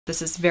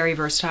This is very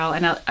versatile,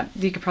 and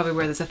you could probably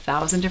wear this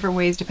 1,000 different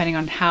ways depending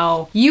on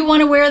how you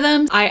want to wear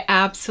them. I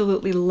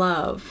absolutely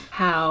love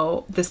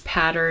how this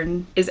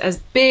pattern is as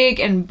big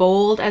and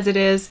bold as it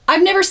is.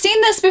 I've never seen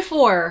this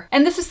before,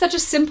 and this is such a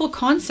simple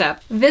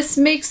concept. This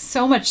makes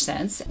so much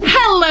sense.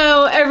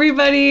 Hello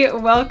everybody,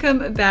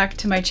 welcome back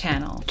to my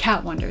channel.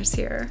 Cat Wonders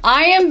here.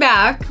 I am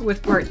back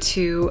with part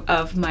 2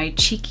 of my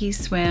cheeky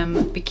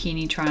swim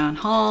bikini try on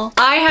haul.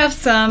 I have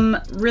some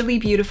really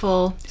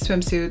beautiful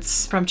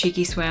swimsuits from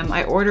Cheeky Swim.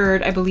 I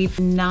ordered, I believe,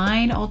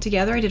 9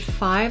 altogether. I did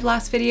 5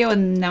 last video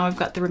and now I've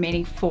got the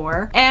remaining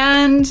 4.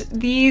 And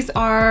these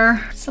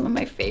are some of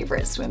my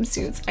favorite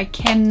swimsuits. I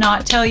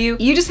cannot tell you.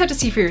 You just have to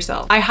see for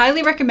yourself. I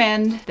highly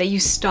recommend that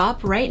you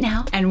stop right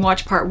now and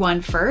watch part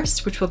 1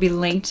 first, which will be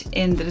linked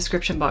in the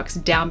description box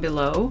down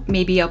below.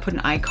 Maybe I'll put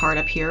an iCard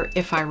up here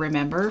if I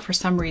remember. For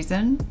some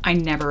reason, I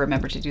never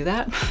remember to do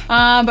that.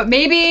 But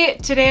maybe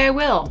today I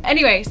will.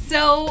 Anyway,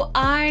 so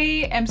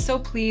I am so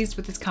pleased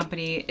with this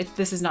company.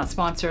 This is not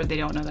sponsored. They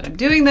don't know that I'm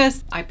doing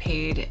this. I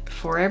paid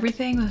for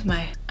everything with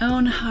my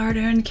own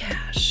hard-earned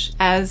cash,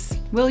 as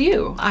will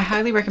you. I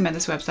highly recommend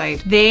this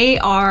website. They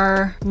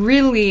are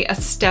really a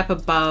step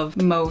above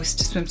most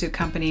swimsuit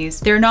companies.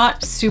 They're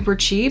not super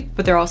cheap,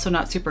 but they're also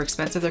not super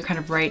expensive. They're kind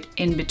of right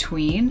in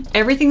between.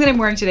 Everything that I'm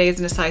wearing today is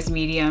in a size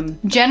medium.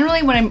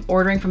 Generally, when I'm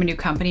ordering from a new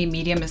company,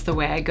 medium is the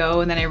way I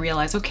go, and then I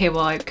realize, okay,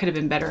 well, I could have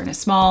been better in a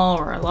small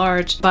or a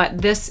large,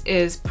 but this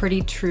is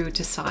pretty true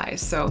to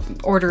size. So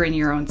order in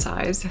your own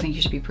size. I think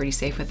you should be pretty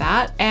safe with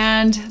that.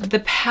 And the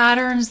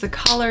patterns, the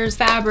colors,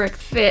 fabric,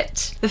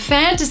 fit, the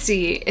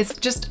fantasy is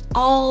just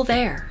all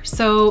there.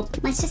 So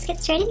let's just get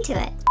straight into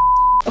it.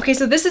 Okay,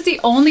 so this is the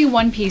only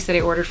one piece that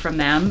I ordered from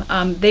them.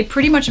 They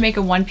pretty much make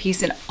a one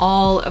piece in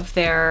all of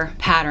their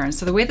patterns.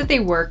 So the way that they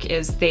work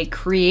is they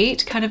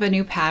create kind of a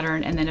new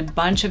pattern and then a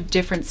bunch of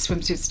different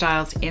swimsuit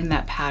styles in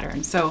that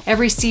pattern. So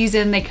every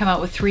season they come out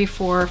with 3,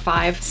 4,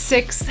 5,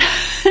 6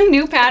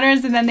 new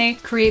patterns, and then they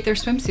create their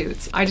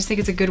swimsuits. I just think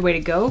it's a good way to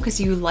go because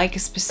you like a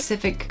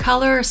specific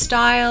color,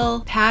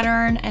 style,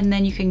 pattern, and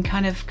then you can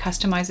kind of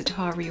customize it to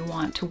however you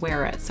want to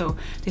wear it. So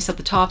they sell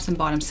the tops and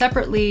bottoms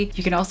separately.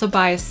 You can also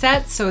buy a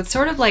set, so it's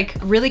sort of like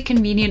a really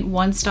convenient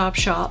one-stop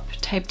shop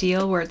type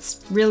deal where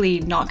it's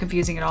really not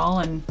confusing at all,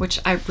 and which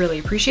I really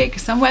appreciate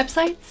because some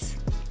websites,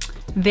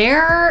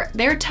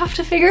 they're tough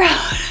to figure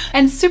out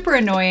and super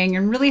annoying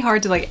and really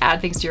hard to like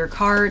add things to your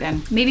cart,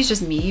 and maybe it's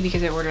just me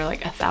because I order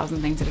like 1,000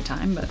 things at a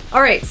time. But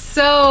all right,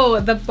 so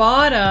the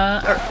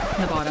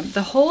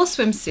whole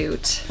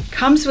swimsuit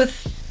comes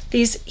with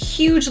these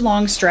huge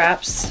long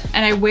straps,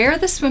 and I wear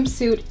the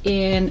swimsuit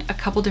in a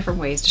couple different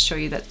ways to show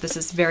you that this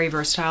is very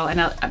versatile, and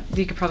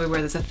you could probably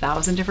wear this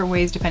 1,000 different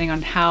ways depending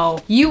on how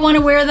you want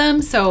to wear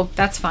them, so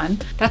that's fun.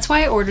 That's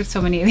why I ordered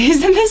so many of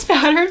these in this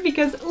pattern,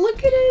 because look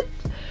at it.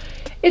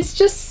 It's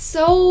just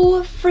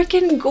so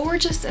freaking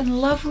gorgeous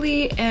and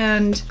lovely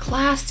and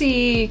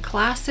classy,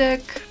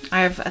 classic.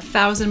 I have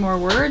 1,000 more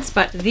words,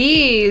 but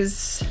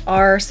these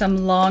are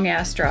some long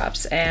ass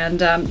straps, and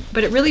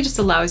but it really just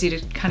allows you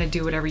to kind of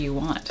do whatever you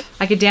want.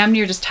 I could damn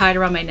near just tie it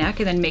around my neck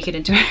and then make it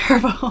into a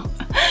hairball.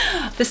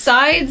 The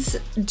sides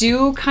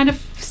do kind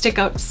of stick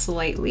out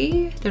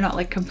slightly. They're not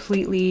like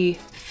completely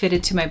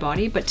fitted to my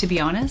body, but to be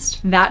honest,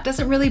 that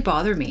doesn't really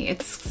bother me.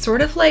 It's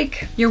sort of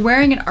like you're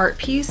wearing an art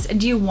piece, and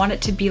do you want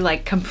it to be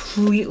like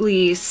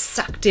completely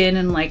sucked in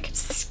and like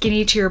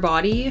skinny to your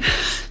body?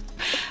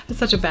 That's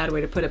such a bad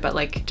way to put it, but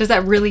like, does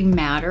that really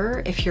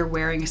matter if you're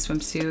wearing a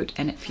swimsuit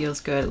and it feels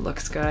good, it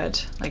looks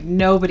good? Like,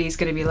 nobody's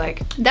gonna be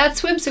like, that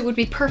swimsuit would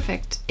be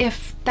perfect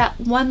if that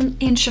 1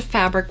 inch of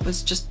fabric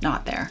was just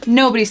not there.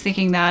 Nobody's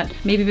thinking that,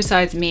 maybe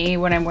besides me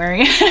when I'm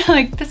wearing it,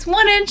 like this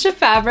 1 inch of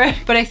fabric.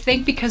 But I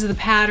think because of the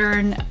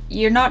pattern,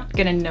 you're not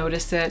gonna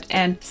notice it.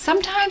 And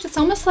sometimes it's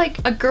almost like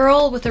a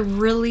girl with a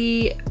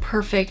really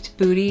perfect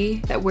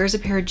booty that wears a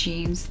pair of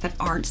jeans that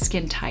aren't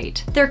skin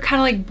tight. They're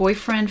kind of like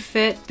boyfriend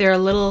fit, they're a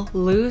little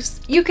loose.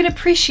 You can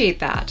appreciate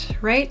that,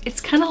 right? It's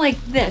kind of like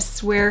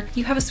this, where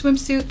you have a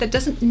swimsuit that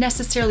doesn't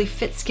necessarily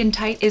fit skin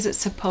tight. Is it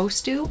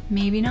supposed to?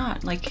 Maybe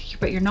not. Like,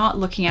 but you're not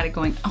looking at it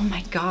going, oh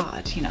my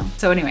God, you know?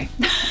 So anyway,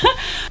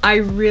 I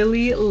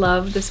really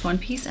love this one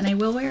piece and I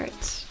will wear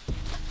it.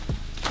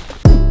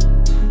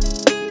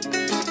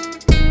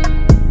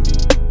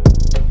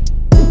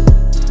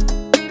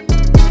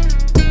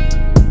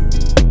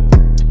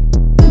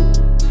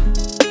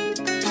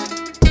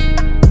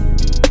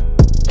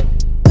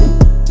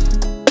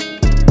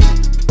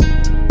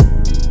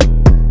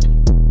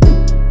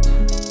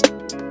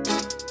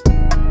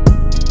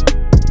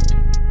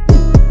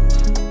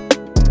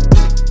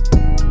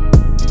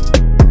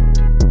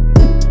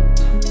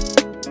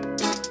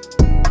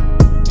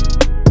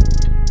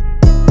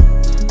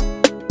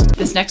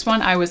 This next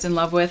one I was in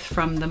love with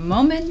from the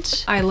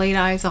moment I laid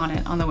eyes on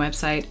it on the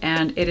website,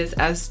 and it is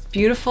as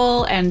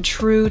beautiful and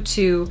true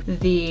to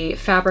the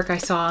fabric I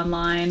saw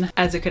online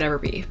as it could ever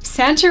be.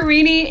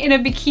 Santorini in a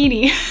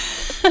bikini.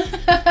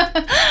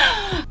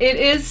 It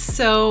is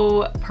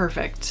so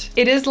perfect.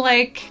 It is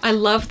like, I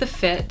love the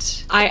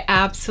fit. I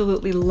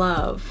absolutely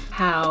love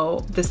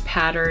how this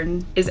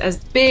pattern is as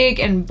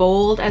big and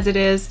bold as it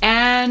is.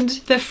 And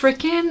the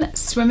freaking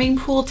swimming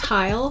pool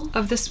tile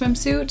of the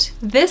swimsuit.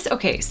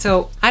 Okay,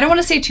 so I don't want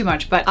to say too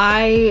much, but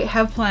I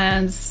have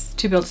plans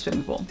to build a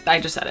swimming pool. I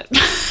just said it.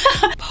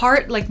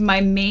 Like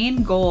my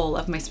main goal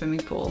of my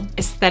swimming pool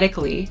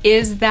aesthetically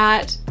is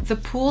that the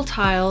pool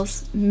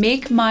tiles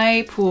make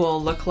my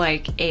pool look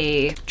like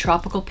a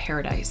tropical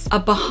paradise, a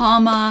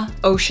Bahama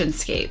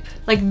oceanscape.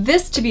 Like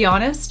this, to be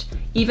honest,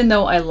 even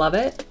though I love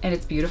it and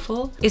it's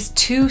beautiful, is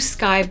too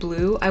sky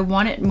blue. I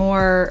want it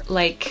more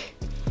like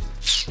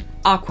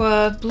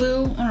aqua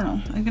blue. I don't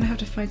know. I'm gonna have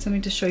to find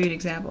something to show you an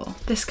example.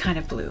 This kind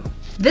of blue.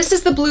 This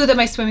is the blue that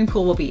my swimming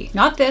pool will be.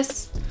 Not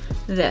this,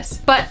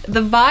 this. But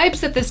the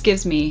vibes that this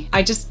gives me,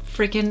 I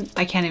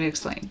can't even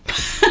explain.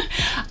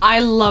 I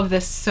love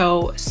this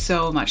so,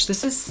 so much.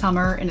 This is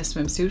summer in a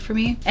swimsuit for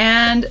me.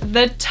 And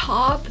the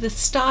top, the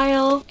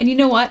style, and you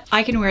know what?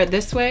 I can wear it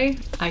this way.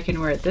 I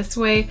can wear it this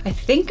way. I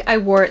think I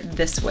wore it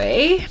this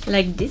way,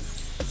 like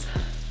this.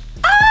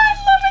 I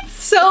love it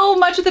so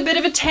much with a bit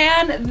of a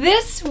tan.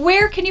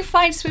 Where can you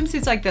find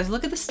swimsuits like this?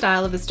 Look at the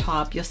style of this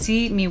top. You'll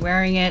see me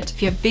wearing it.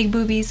 If you have big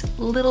boobies,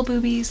 little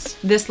boobies,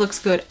 this looks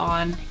good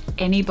on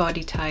any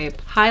body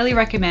type. Highly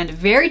recommend.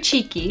 Very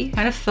cheeky,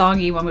 kind of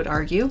thongy, one would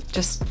argue.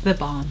 Just the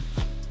bomb.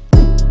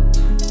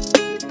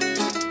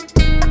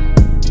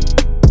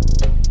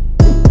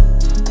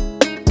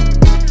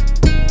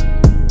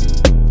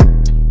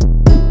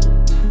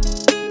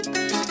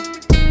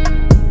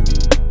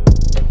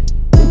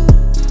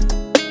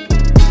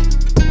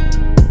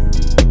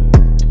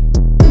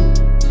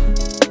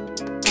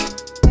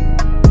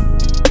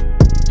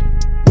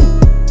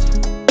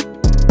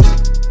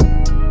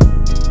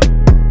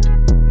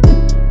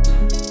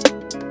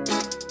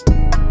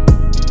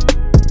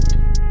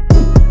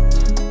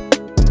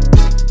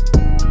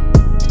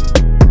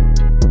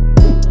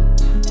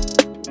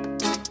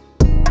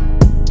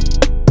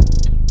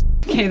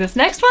 Okay, this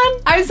next one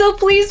I'm so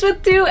pleased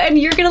with too, and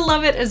you're gonna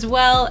love it as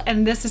well.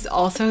 And this is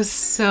also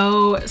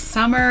so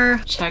summer.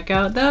 Check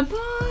out the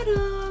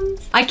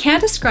bottoms. I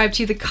can't describe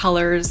to you the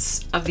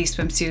colors of these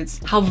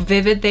swimsuits, how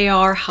vivid they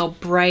are, how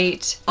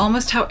bright,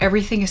 almost how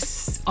everything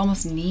is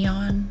almost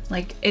neon.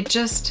 Like it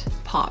just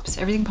pops,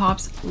 everything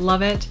pops,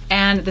 love it.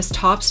 And this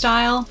top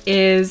style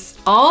is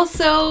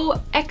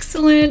also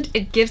excellent.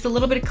 It gives a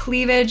little bit of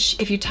cleavage.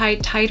 If you tie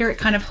it tighter, it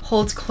kind of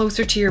holds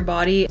closer to your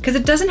body because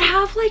it doesn't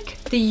have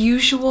like the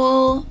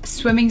usual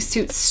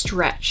swimsuit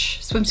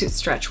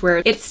stretch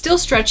where it's still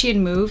stretchy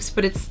and moves,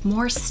 but it's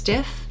more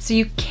stiff. So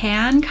you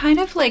can kind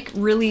of like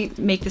really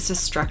make this a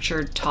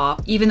structured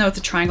top. Even though it's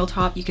a triangle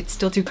top, you could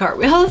still do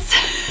cartwheels.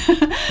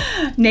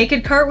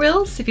 Naked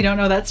cartwheels. If you don't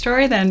know that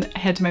story, then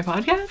head to my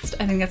podcast.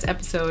 I think that's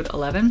episode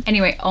 11.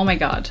 Anyway, oh my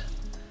God.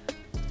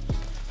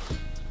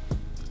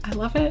 I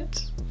love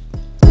it.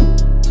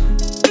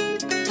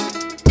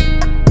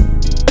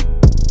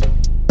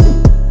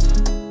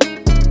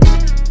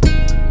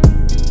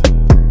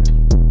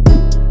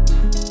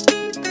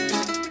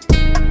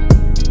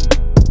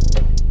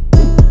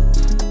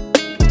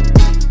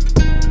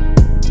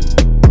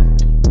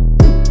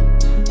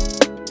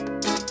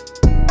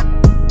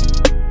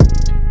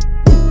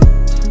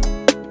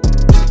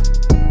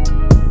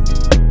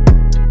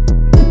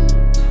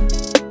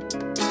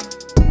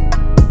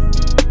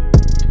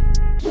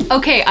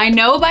 Okay, I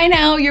know by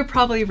now you're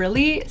probably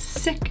really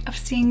sick of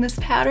seeing this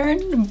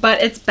pattern, but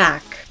it's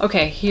back.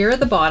 Okay, here are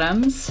the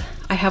bottoms.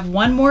 I have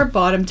one more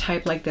bottom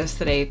type like this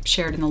that I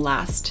shared in the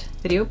last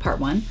video, part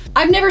 1.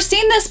 I've never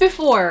seen this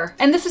before.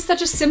 And this is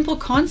such a simple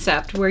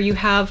concept where you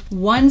have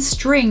one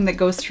string that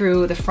goes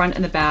through the front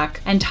and the back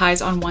and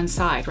ties on one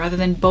side rather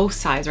than both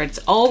sides, right? It's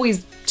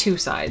always two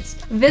sides.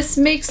 This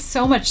makes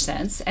so much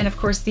sense. And of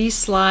course these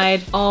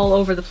slide all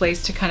over the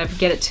place to kind of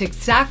get it to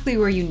exactly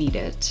where you need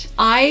it.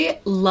 I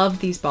love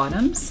these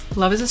bottoms.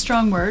 Love is a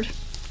strong word,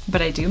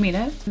 but I do mean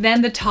it.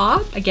 Then the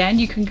top, again,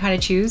 you can kind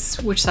of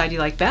choose which side you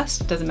like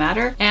best, doesn't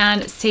matter.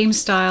 And same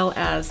style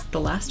as the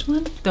last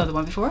one, no, the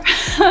one before.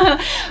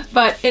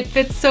 But it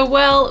fits so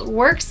well,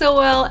 works so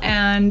well,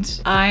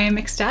 and I'm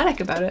ecstatic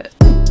about it.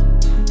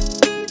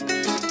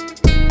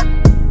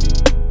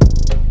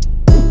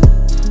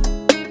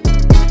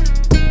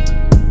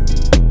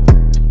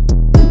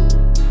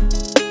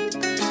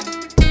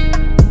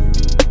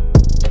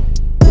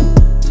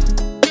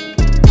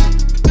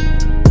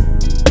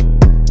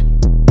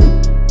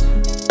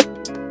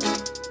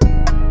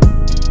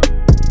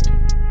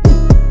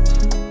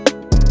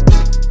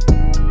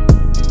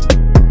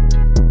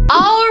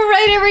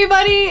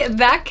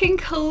 that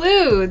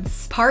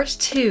concludes part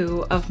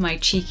 2 of my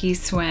cheeky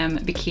swim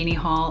bikini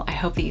haul. I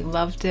hope that you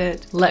loved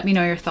it. Let me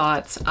know your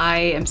thoughts. I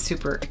am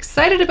super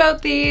excited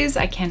about these.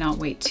 I cannot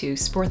wait to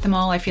sport them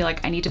all. I feel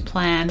like I need to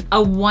plan a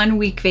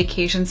 1-week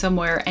vacation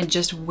somewhere and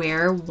just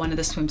wear one of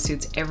the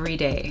swimsuits every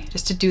day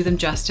just to do them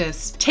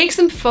justice. Take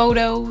some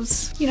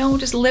photos, you know,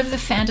 just live the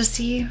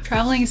fantasy.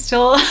 Traveling is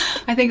still,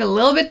 I think, a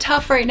little bit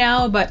tough right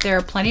now, but there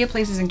are plenty of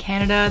places in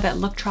Canada that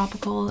look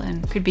tropical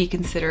and could be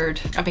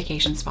considered a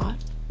vacation spot.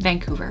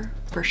 Vancouver,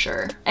 for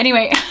sure.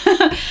 Anyway,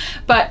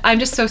 but I'm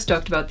just so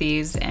stoked about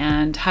these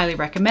and highly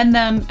recommend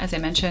them. As I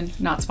mentioned,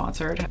 not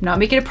sponsored. I'm not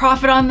making a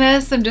profit on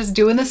this. I'm just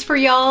doing this for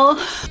y'all.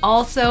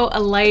 Also, a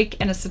like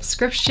and a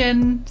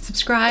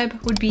subscribe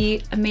would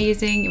be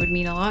amazing. It would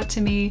mean a lot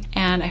to me.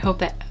 And I hope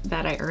that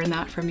I earn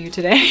that from you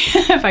today,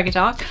 if I could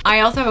talk. I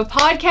also have a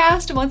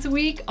podcast once a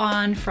week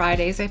on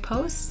Fridays I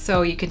post.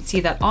 So you can see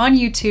that on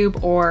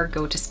YouTube or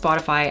go to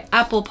Spotify,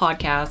 Apple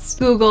Podcasts,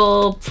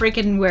 Google,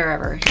 freaking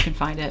wherever you can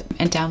find it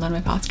and download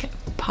my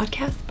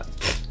podcast.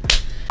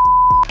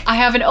 I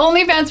have an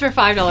OnlyFans for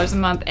 $5 a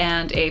month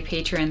and a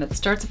Patreon that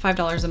starts at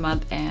 $5 a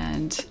month,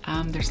 and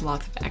there's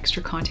lots of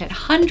extra content,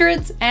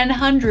 hundreds and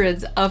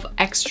hundreds of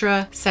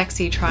extra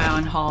sexy try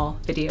on haul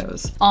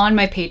videos on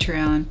my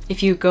Patreon.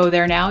 If you go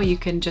there now, you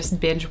can just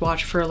binge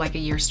watch for like a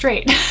year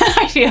straight,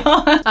 I feel.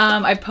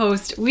 I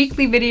post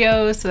weekly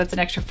videos, so that's an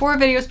extra 4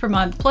 videos per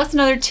month, plus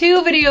another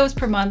 2 videos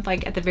per month.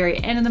 Like at the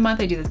very end of the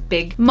month, I do this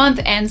big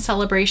month-end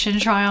celebration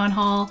try on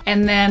haul,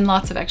 and then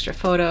lots of extra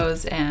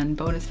photos and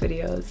bonus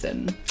videos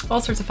and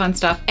all sorts of fun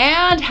stuff.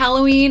 And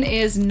Halloween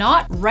is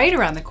not right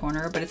around the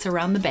corner, but it's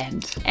around the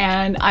bend.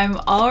 And I'm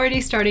already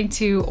starting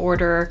to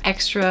order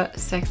extra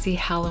sexy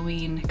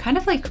Halloween, kind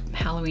of like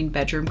Halloween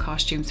bedroom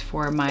costumes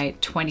for my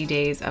 20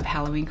 days of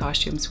Halloween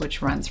costumes,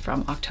 which runs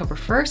from October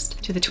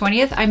 1st to the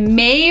 20th. I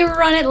may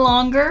run it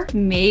longer,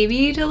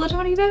 maybe till the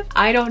 25th.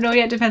 I don't know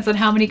yet, depends on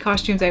how many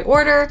costumes I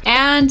order.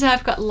 And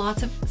I've got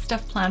lots of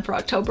stuff planned for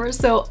October,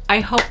 so I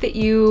hope that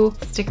you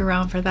stick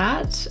around for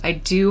that. I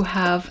do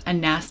have a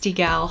nasty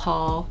gal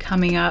haul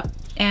coming up,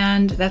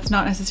 and that's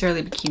not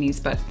necessarily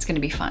bikinis, but it's gonna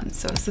be fun.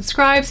 So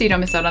subscribe so you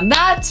don't miss out on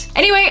that.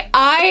 Anyway,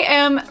 I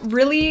am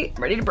really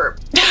ready to burp.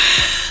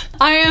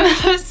 I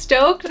am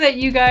stoked that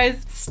you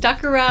guys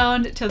stuck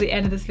around till the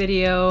end of this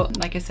video.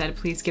 Like I said,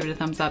 please give it a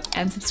thumbs up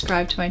and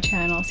subscribe to my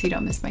channel so you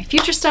don't miss my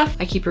future stuff.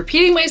 I keep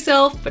repeating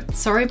myself, but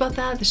sorry about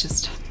that. That's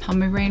just how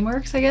my brain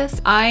works, I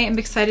guess. I am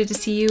excited to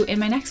see you in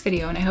my next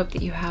video, and I hope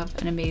that you have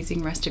an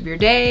amazing rest of your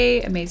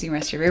day, amazing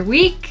rest of your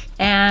week,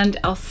 and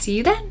I'll see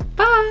you then.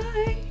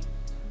 Bye.